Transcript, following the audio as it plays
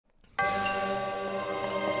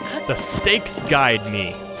The stakes guide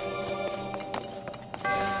me.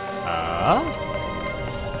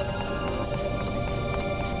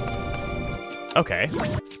 Okay. I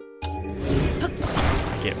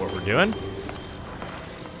get what we're doing.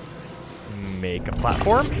 Make a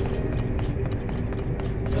platform. Take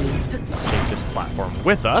this platform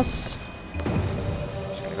with us.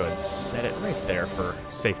 Just gonna go ahead and set it right there for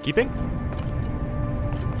safekeeping.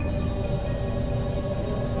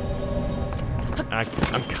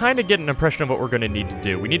 I'm kind of getting an impression of what we're gonna need to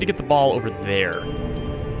do. We need to get the ball over there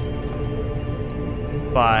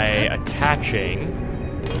by attaching.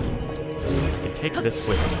 I can take this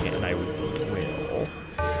with me, and I will.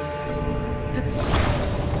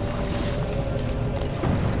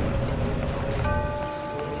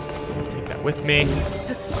 Take that with me.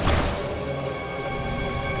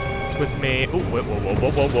 This with me. Ooh, whoa, whoa, whoa,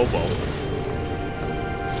 whoa, whoa, whoa, whoa.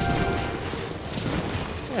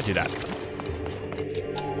 Yeah, do that.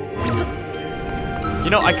 You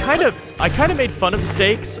know, I kind of made fun of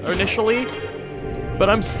stakes initially, but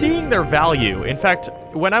I'm seeing their value. In fact,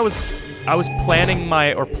 when I was plotting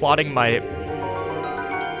my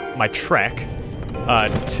trek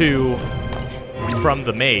from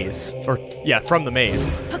the maze, to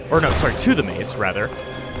the maze rather.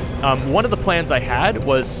 One of the plans I had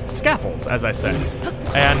was scaffolds, as I said,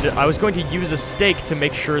 and I was going to use a stake to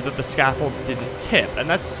make sure that the scaffolds didn't tip, and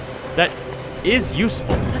that is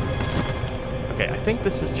useful. Okay, I think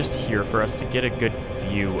this is just here for us to get a good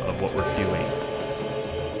view of what we're doing.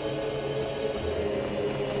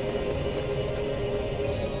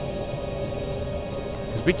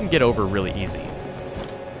 Because we can get over really easy.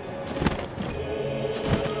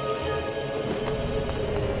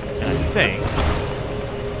 And I think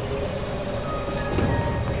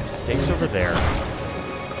we have stakes over there.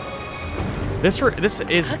 This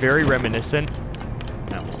is very reminiscent.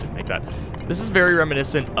 I almost didn't make that. This is very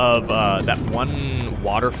reminiscent of that one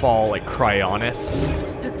waterfall, like Cryonis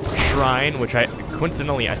shrine, which I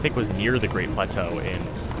coincidentally I think was near the Great Plateau in.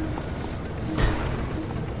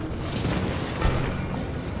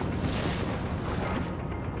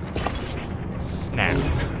 Snap.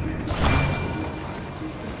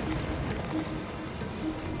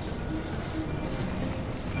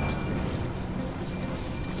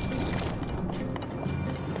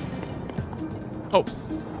 Oh.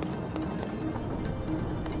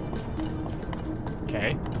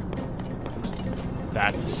 Okay.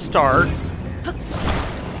 That's a start.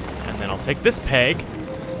 And then I'll take this peg,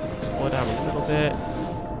 pull it out a little bit.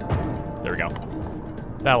 There we go.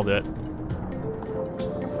 That'll do it.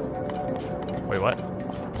 Wait, what?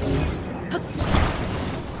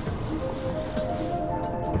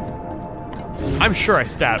 I'm sure I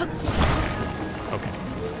stabbed. Okay.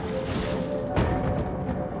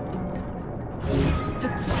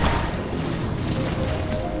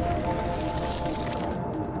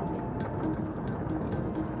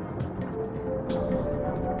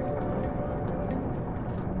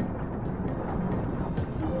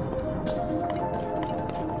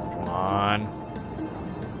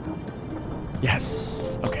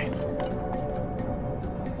 Yes. Okay.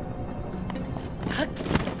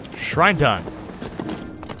 Shrine done.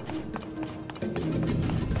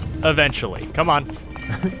 Eventually. Come on.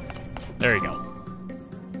 There you go.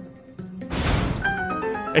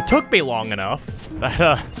 It took me long enough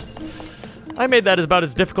that I made that about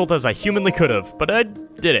as difficult as I humanly could have, but I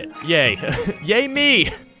did it. Yay. Yay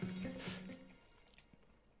me.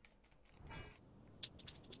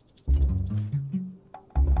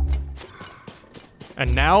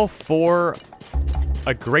 And now for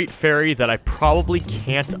a great fairy that I probably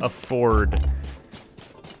can't afford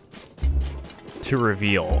to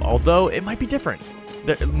reveal, although it might be different.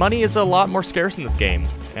 Money is a lot more scarce in this game,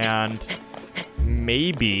 and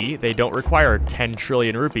maybe they don't require 10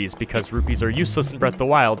 trillion rupees because rupees are useless in Breath of the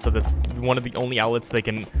Wild, so that's one of the only outlets they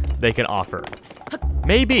can offer.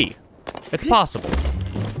 Maybe. It's possible.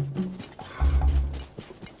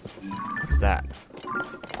 What's that?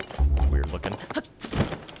 Weird looking.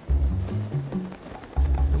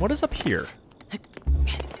 And what is up here?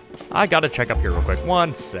 I gotta check up here real quick.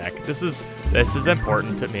 One sec. This is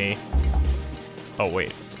important to me. Oh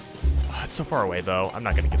wait. Oh, it's so far away though. I'm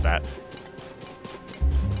not gonna get that.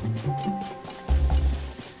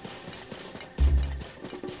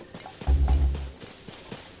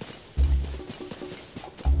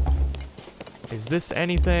 Is this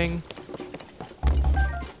anything?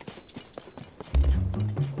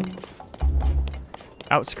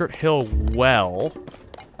 Outskirt Hill well.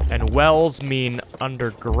 And wells mean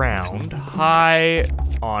underground. Hi,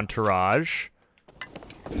 entourage.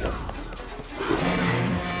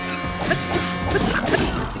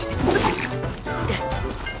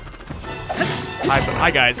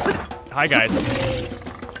 Hi, guys. Hi, guys.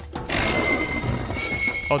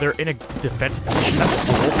 Oh, they're in a defensive position. That's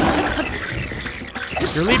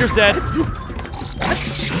cool. Your leader's dead.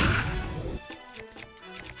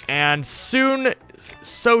 And soon,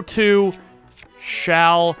 so too,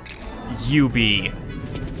 shall you be.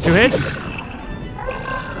 2 hits.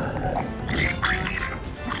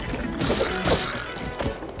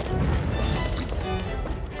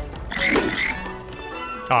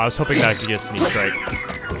 Oh, I was hoping that I could get a sneak strike.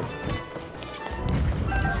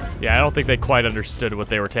 Yeah, I don't think they quite understood what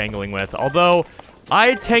they were tangling with. Although,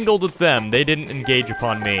 I tangled with them. They didn't engage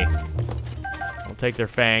upon me. I'll take their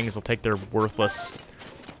fangs. I'll take their worthless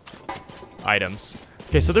items.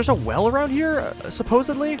 Okay, so there's a well around here,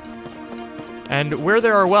 supposedly? And where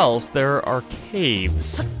there are wells, there are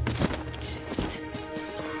caves.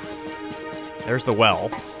 There's the well.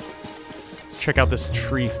 Let's check out this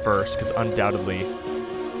tree first, because undoubtedly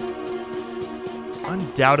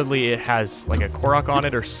it has like a Korok on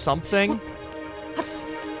it or something.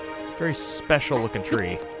 It's a very special looking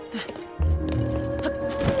tree.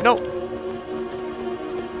 Nope.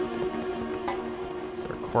 Is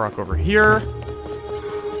there a Korok over here?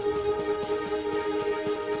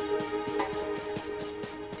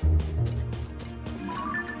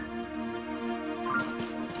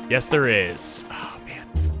 Yes, there is. Oh, man.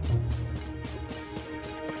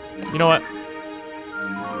 You know what?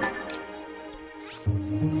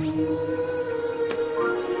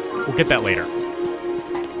 We'll get that later.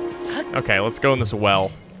 Okay, let's go in this well.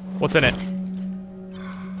 What's in it?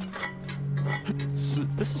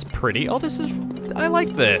 This is pretty. Oh, this is... I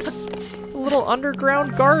like this. It's a little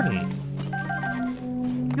underground garden.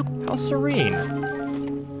 How serene.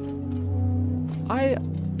 I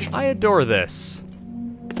adore this.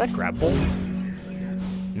 Is that grapple?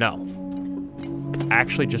 No. It's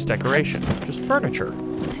actually just decoration. Just furniture.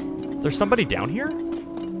 Is there somebody down here?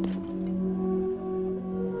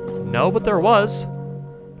 No, but there was.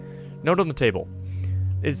 Note on the table.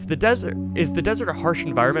 Is the desert a harsh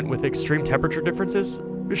environment with extreme temperature differences?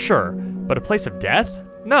 Sure, but a place of death?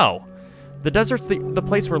 No. The desert's the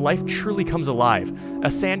place where life truly comes alive. A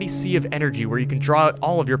sandy sea of energy where you can draw out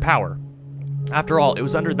all of your power. After all, it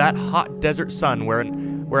was under that hot desert sun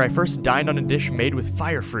where I first dined on a dish made with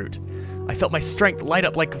fire fruit. I felt my strength light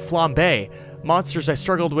up like a flambe. Monsters I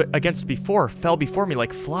struggled against before fell before me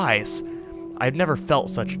like flies. I had never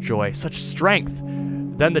felt such joy, such strength.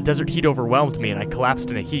 Then the desert heat overwhelmed me and I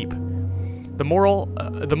collapsed in a heap. The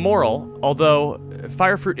moral, although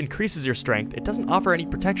fire fruit increases your strength, it doesn't offer any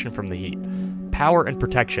protection from the heat. Power and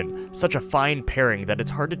protection, such a fine pairing that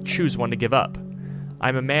it's hard to choose one to give up.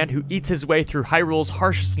 I'm a man who eats his way through Hyrule's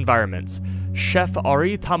harshest environments. Chef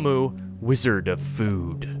Ari Tamu, Wizard of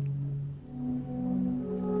Food.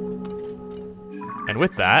 And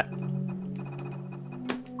with that,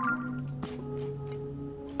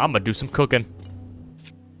 I'm gonna do some cooking.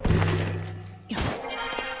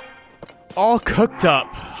 All cooked up.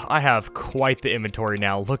 I have quite the inventory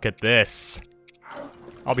now. Look at this.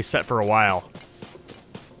 I'll be set for a while.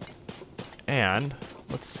 And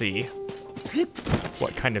let's see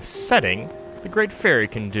what kind of setting the Great Fairy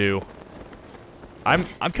can do. I'm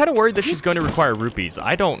kind of worried that she's going to require rupees.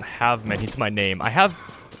 I don't have many to my name. I have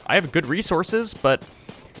good resources, but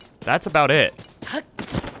that's about it.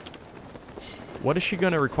 What is she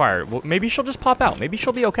going to require? Well, maybe she'll just pop out. Maybe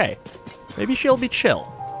she'll be okay. Maybe she'll be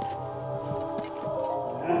chill.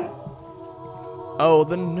 Oh,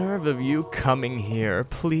 the nerve of you coming here.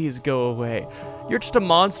 Please go away. You're just a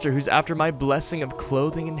monster who's after my blessing of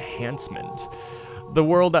clothing enhancement. The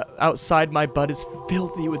world outside my butt is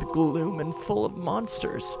filthy with gloom and full of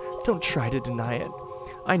monsters. Don't try to deny it.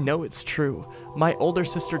 I know it's true. My older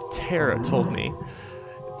sister Tara told me.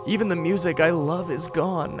 Even the music I love is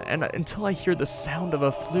gone, and until I hear the sound of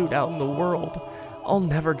a flute out in the world, I'll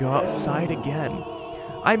never go outside again.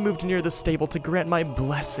 I moved near the stable to grant my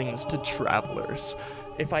blessings to travelers.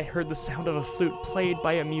 If I heard the sound of a flute played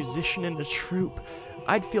by a musician in a troupe,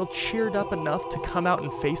 I'd feel cheered up enough to come out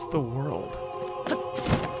and face the world.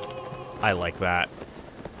 I like that.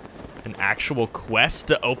 An actual quest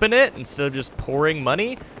to open it instead of just pouring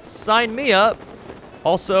money? Sign me up.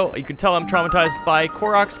 Also, you can tell I'm traumatized by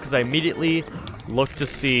Koroks because I immediately looked to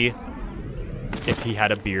see if he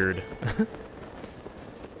had a beard.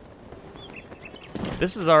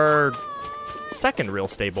 This is our second real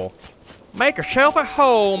stable. Make yourself at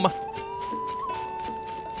home.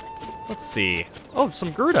 Let's see. Oh,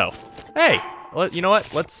 some Gerudo. Hey, you know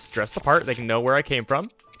what? Let's dress the part. They can know where I came from.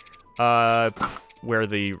 Wear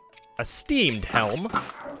the esteemed helm.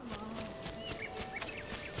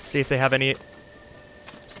 See if they have any...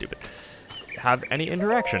 Stupid. Have any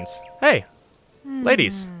interactions. Hey.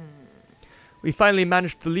 Ladies, we finally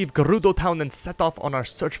managed to leave Gerudo Town and set off on our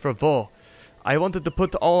search for Vo. I wanted to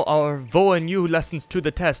put all our Vo and you lessons to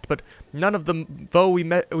the test, but none of the Vo we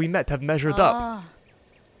met have measured up.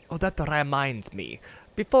 Oh, that reminds me.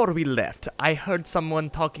 Before we left, I heard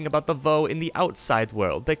someone talking about the Vo in the outside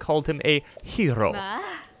world. They called him a hero.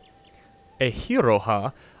 A hero,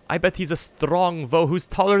 huh? I bet he's a strong Vo who's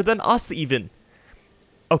taller than us even.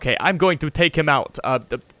 Okay, I'm going to take him out.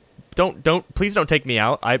 Please don't take me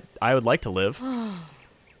out. I would like to live.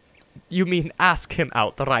 You mean ask him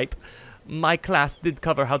out, right? My class did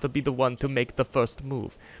cover how to be the one to make the first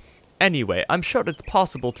move. Anyway, I'm sure it's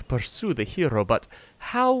possible to pursue the hero, but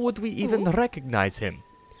how would we even recognize him?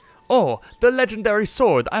 Oh, the legendary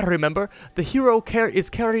sword. I remember. The hero is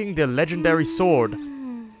carrying the legendary sword.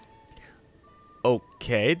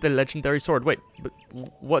 Okay, the legendary sword. Wait, but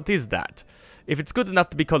what is that? If it's good enough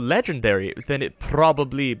to be called legendary, then it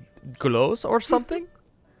probably glows or something?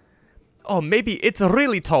 Oh, maybe it's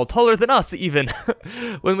really tall, taller than us even.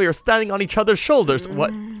 When we were standing on each other's shoulders.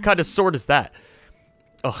 What kind of sword is that?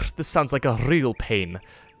 Ugh, this sounds like a real pain.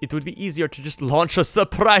 It would be easier to just launch a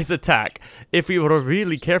surprise attack. If we were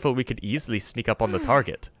really careful, we could easily sneak up on the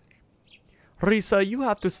target. Risa, you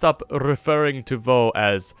have to stop referring to Vo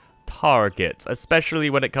as targets,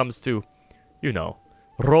 especially when it comes to, you know,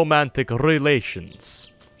 romantic relations.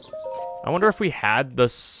 I wonder if we had the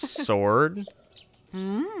sword.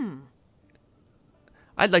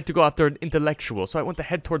 I'd like to go after an intellectual, so I want to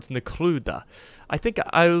head towards Nekruda. I think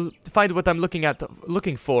I'll find what I'm looking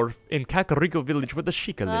for in Kakariko village where the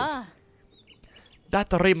Sheikah live.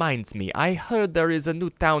 That reminds me, I heard there is a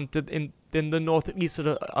new town in the northeast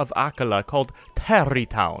of Akala called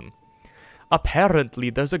Terrytown.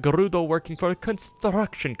 Apparently, there's a Gerudo working for a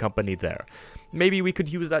construction company there. Maybe we could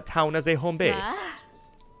use that town as a home base.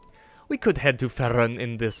 We could head to Ferran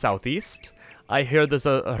in the southeast. I hear there's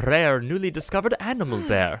a rare, newly discovered animal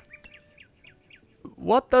there.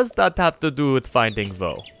 What does that have to do with finding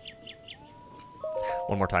Vo?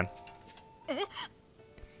 One more time.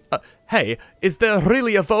 Hey, is there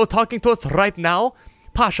really a Vo talking to us right now?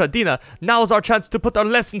 Pasha, Dina, now's our chance to put our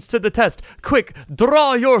lessons to the test. Quick,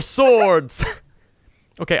 draw your swords!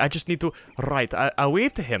 Okay, I just need to... Right, I'll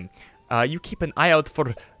wave to him. You keep an eye out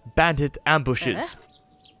for bandit ambushes.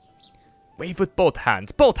 Wave with both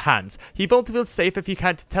hands. Both hands. He won't feel safe if you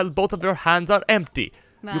can't tell both of your hands are empty.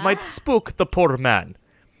 You might spook the poor man.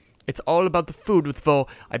 It's all about the food with Vo.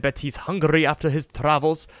 I bet he's hungry after his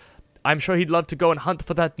travels. I'm sure he'd love to go and hunt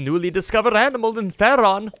for that newly discovered animal in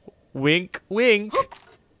Ferran. Wink, wink.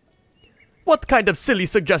 What kind of silly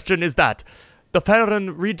suggestion is that? The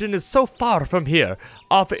Ferran region is so far from here,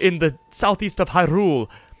 off in the southeast of Hyrule.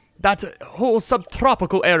 That whole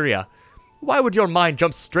subtropical area. Why would your mind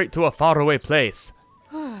jump straight to a faraway place?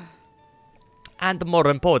 And more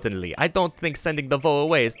importantly, I don't think sending the Vo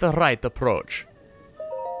away is the right approach.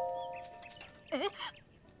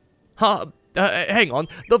 Hang on.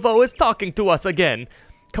 The Vo is talking to us again.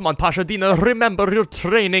 Come on, Pasadena, remember your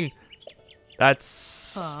training.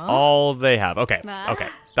 That's all they have. Okay, okay.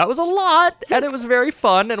 That was a lot, and it was very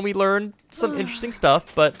fun, and we learned some interesting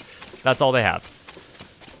stuff, but that's all they have.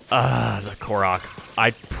 The Korok.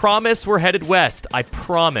 I promise we're headed west. I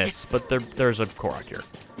promise. But there's a Korok here.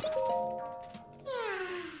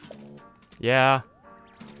 Yeah.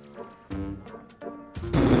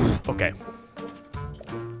 Okay.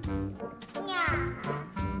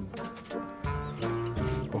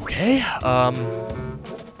 Okay, I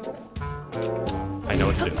know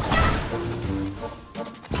what to do.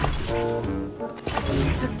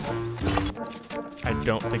 I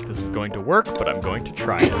don't think this is going to work, but I'm going to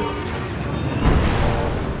try it.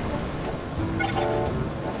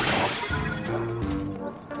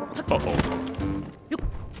 Uh-oh.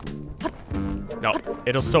 No,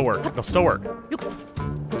 it'll still work. It'll still work.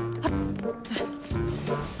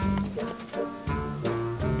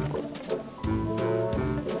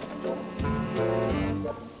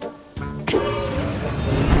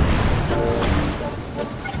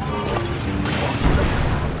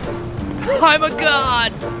 I'm a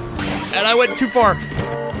god! And I went too far.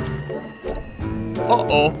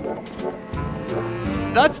 Uh-oh.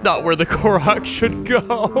 That's not where the Korok should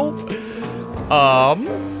go.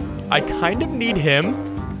 I kind of need him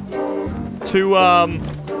to,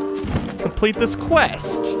 complete this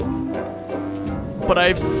quest. But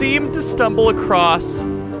I've seemed to stumble across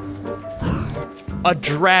a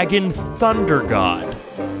dragon thunder god,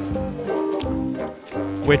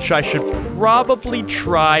 which I should probably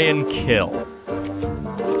try and kill.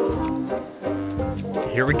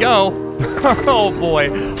 Here we go. Oh boy,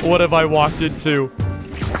 what have I walked into?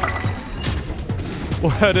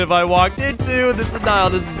 What have I walked into? This is not how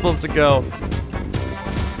this is supposed to go.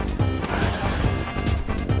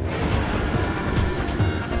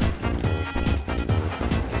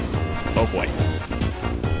 Oh boy.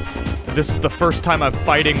 This is the first time I'm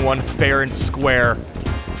fighting one fair and square.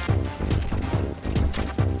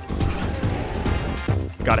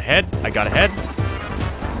 Got ahead. I got ahead.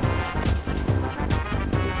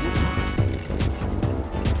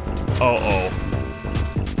 Uh-oh.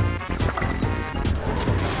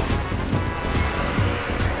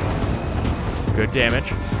 Good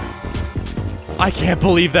damage. I can't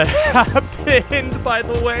believe that happened, by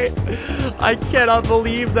the way. I cannot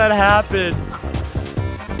believe that happened.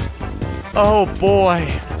 Oh, boy.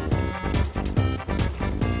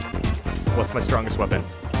 What's my strongest weapon?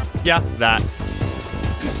 Yeah, that.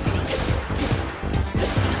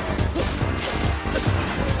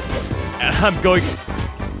 And I'm going...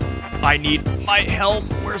 I need my helm.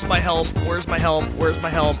 Where's my helm? Where's my helm? Where's my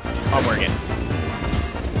helm? I'm wearing it.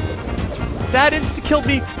 That insta-killed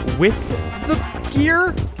me with the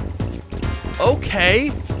gear?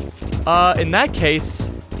 Okay. In that case,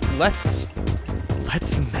 let's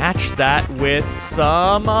match that with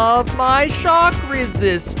some of my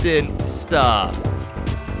shock-resistant stuff.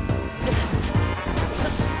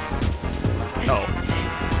 Oh.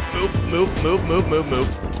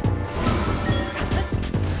 Move.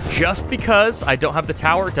 Just because I don't have the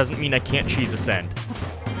tower doesn't mean I can't cheese ascend.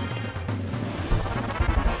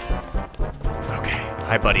 Okay,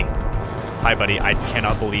 hi buddy. Hi buddy, I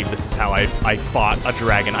cannot believe this is how I fought a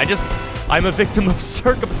dragon. I'm a victim of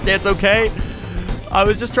circumstance, okay? I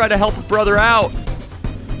was just trying to help a brother out.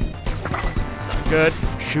 This is not good.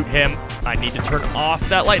 Shoot him. I need to turn off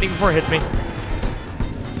that lightning before it hits me.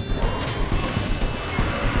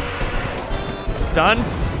 Stunned.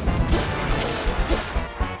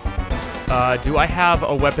 Do I have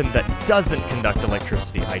a weapon that doesn't conduct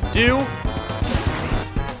electricity? I do.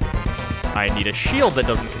 I need a shield that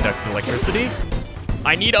doesn't conduct electricity.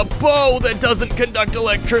 I need a bow that doesn't conduct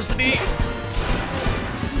electricity.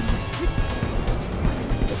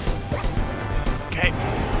 Okay,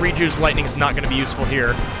 Riju's lightning is not going to be useful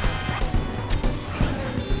here.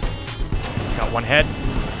 Got one head.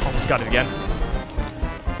 Almost got it again.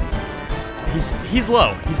 He's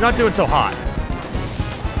low. He's not doing so hot.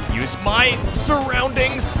 Use my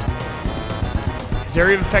surroundings. His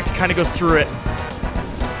area of effect kind of goes through it.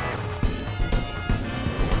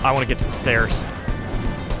 I want to get to the stairs.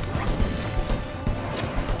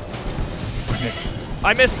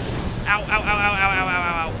 I missed. Ow.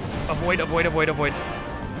 Avoid.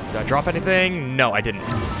 Did I drop anything? No, I didn't.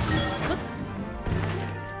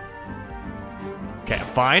 Okay, I'm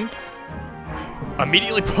fine.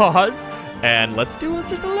 Immediately pause. And let's do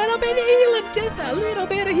just a little bit of healing. Just a little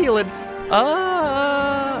bit of healing.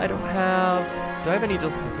 I don't have... Do I have any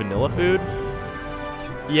just vanilla food?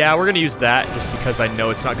 Yeah, we're going to use that just because I know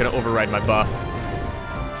it's not going to override my buff.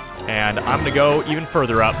 And I'm going to go even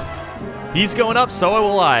further up. He's going up, so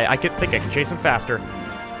will I. I think I can chase him faster.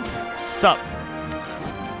 Sup.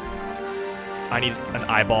 I need an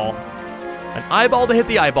eyeball. An eyeball to hit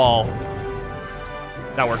the eyeball.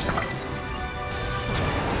 That works.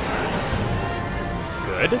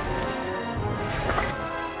 Good.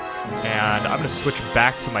 And I'm going to switch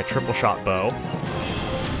back to my triple shot bow.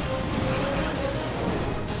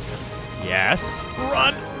 Yes.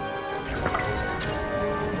 Run.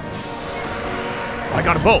 I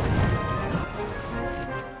got them both.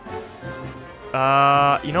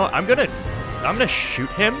 You know what? I'm gonna shoot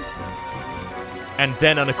him and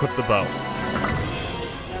then unequip the bow.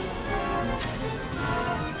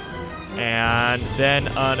 And then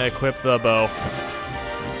unequip the bow.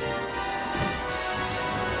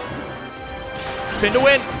 Spin to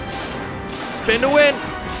win. Spin to win.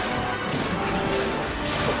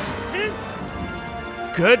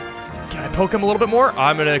 Good. Can I poke him a little bit more?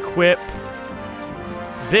 I'm gonna equip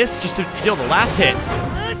this just to deal the last hits.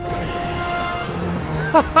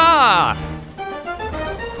 Ha ha!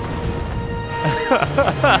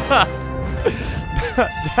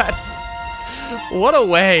 That's... What a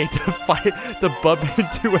way to bump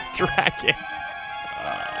into a dragon.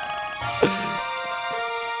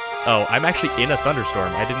 Oh, I'm actually in a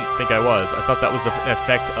thunderstorm. I didn't think I was. I thought that was an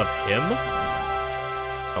effect of him.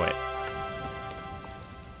 Oh, wait.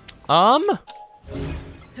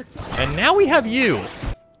 And now we have you.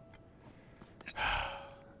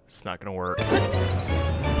 It's not gonna work.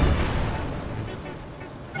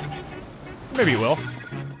 Maybe it will.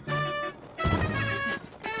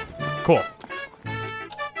 Cool.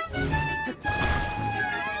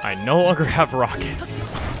 I no longer have rockets.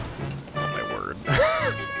 Oh my word.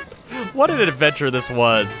 What an adventure this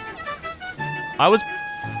was. I was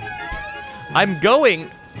I'm going.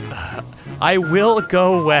 I will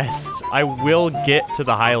go west. I will get to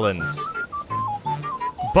the Highlands.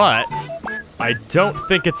 But I don't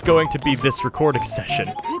think it's going to be this recording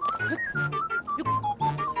session.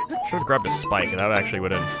 Should have grabbed a spike. That actually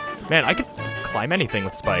would have. Man, I could climb anything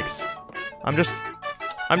with spikes. I'm just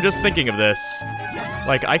thinking of this.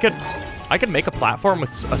 Like I could make a platform with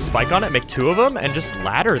a spike on it, make 2 of them, and just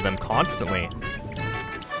ladder them constantly.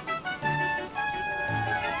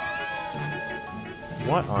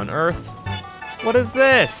 What on earth? What is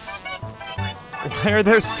this? Why are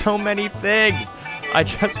there so many things? I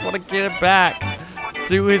just want to get it back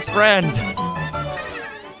to his friend.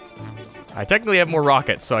 I technically have more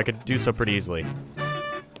rockets, so I could do so pretty easily.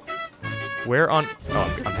 Where on...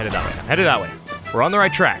 Oh, I'm headed that way. I'm headed that way. We're on the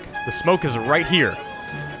right track. The smoke is right here.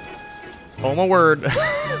 Oh my word.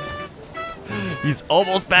 He's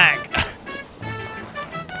almost back.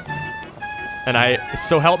 And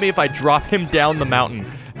so help me if I drop him down the mountain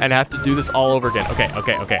and have to do this all over again. Okay.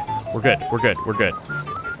 We're good.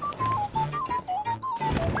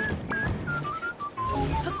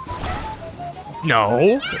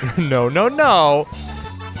 No. No.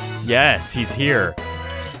 Yes, he's here.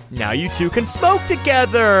 Now you two can smoke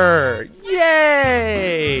together.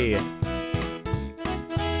 Yay!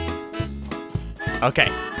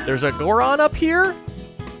 Okay, there's a Goron up here.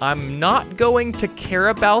 I'm not going to care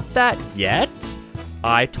about that yet.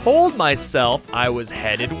 I told myself I was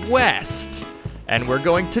headed west, and we're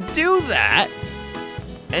going to do that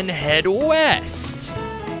and head west.